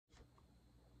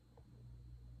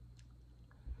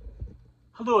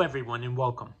Hello everyone and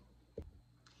welcome.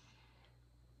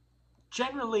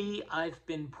 Generally, I've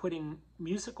been putting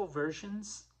musical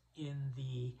versions in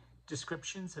the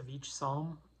descriptions of each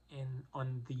psalm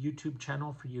on the YouTube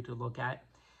channel for you to look at.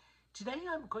 Today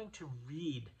I'm going to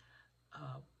read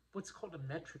what's called a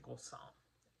metrical psalm,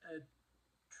 a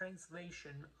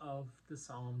translation of the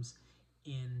psalms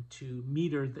into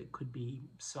meter that could be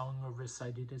sung or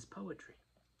recited as poetry.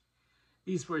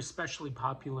 These were especially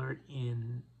popular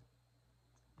in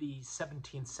the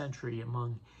 17th century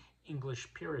among English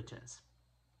Puritans.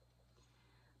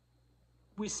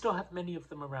 We still have many of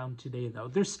them around today, though.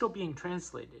 They're still being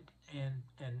translated, and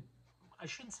I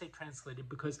shouldn't say translated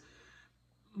because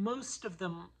most of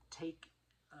them take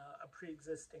a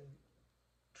pre-existing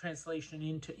translation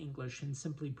into English and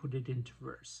simply put it into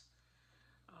verse.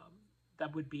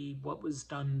 That would be what was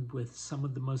done with some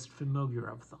of the most familiar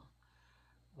of them.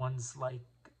 Ones like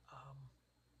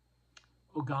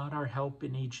O God, our help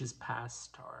in ages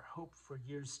past, our hope for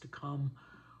years to come,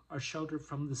 our shelter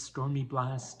from the stormy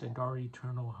blast, and our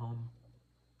eternal home.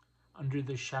 Under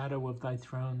the shadow of thy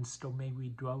throne still may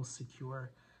we dwell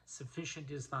secure. Sufficient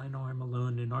is thine arm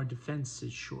alone, and our defense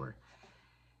is sure.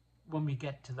 When we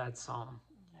get to that psalm,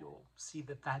 you'll see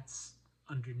that that's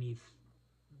underneath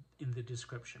in the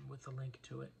description with a link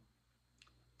to it.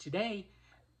 Today,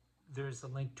 there's a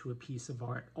link to a piece of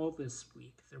art. All this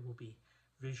week, there will be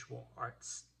visual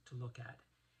arts to look at,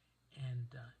 and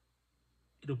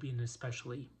it'll be an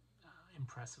especially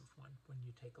impressive one when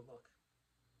you take a look.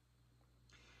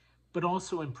 But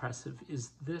also impressive is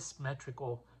this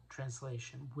metrical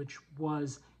translation, which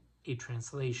was a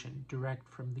translation direct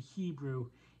from the Hebrew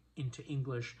into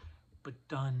English, but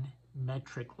done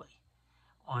metrically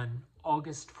on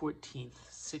August 14th,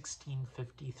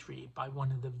 1653, by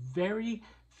one of the very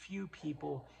few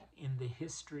people in the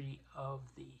history of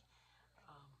the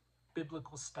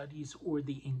biblical studies or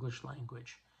the English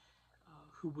language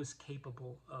who was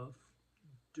capable of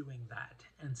doing that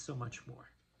and so much more.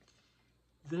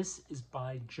 This is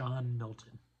by John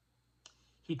Milton.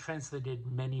 He translated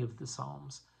many of the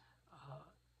Psalms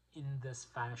in this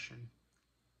fashion,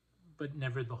 but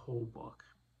never the whole book.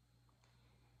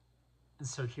 And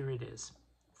so here it is,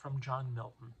 from John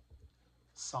Milton,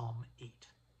 Psalm 8.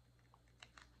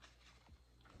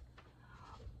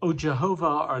 O Jehovah,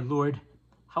 our Lord,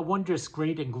 how wondrous,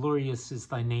 great, and glorious is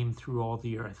thy name through all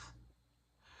the earth.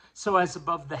 So as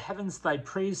above the heavens thy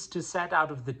praise to set,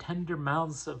 out of the tender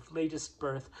mouths of latest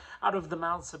birth, out of the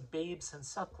mouths of babes and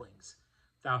sucklings,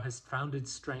 thou hast founded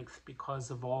strength because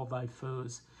of all thy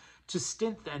foes, to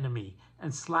stint the enemy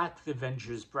and slack the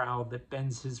avenger's brow that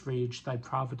bends his rage thy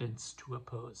providence to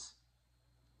oppose.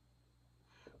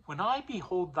 When I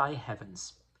behold thy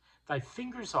heavens, thy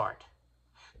fingers' art,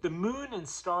 the moon and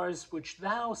stars which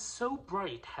thou so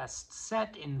bright hast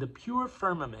set in the pure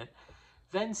firmament,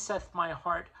 then saith my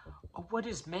heart, O what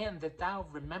is man that thou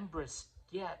rememberest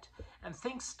yet, and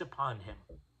thinkst upon him?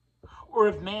 Or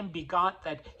of man begot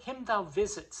that him thou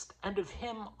visitst, and of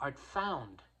him art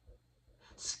found?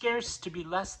 Scarce to be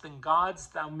less than gods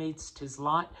thou madest his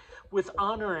lot, with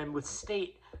honor and with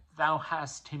state thou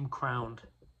hast him crowned.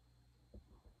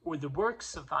 Or the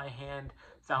works of thy hand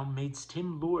thou madest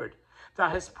him Lord, thou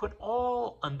hast put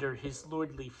all under his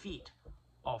lordly feet,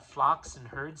 all flocks and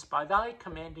herds by thy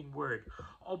commanding word,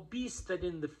 all beasts that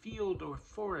in the field or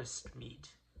forest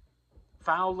meet,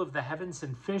 fowl of the heavens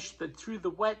and fish that through the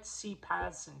wet sea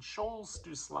paths and shoals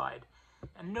do slide,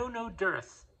 and know no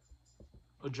dearth.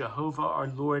 O Jehovah our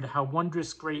Lord, how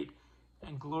wondrous great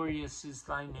and glorious is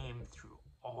thy name through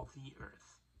all the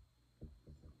earth.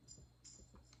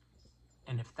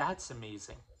 And if that's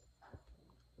amazing,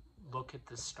 look at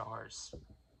the stars.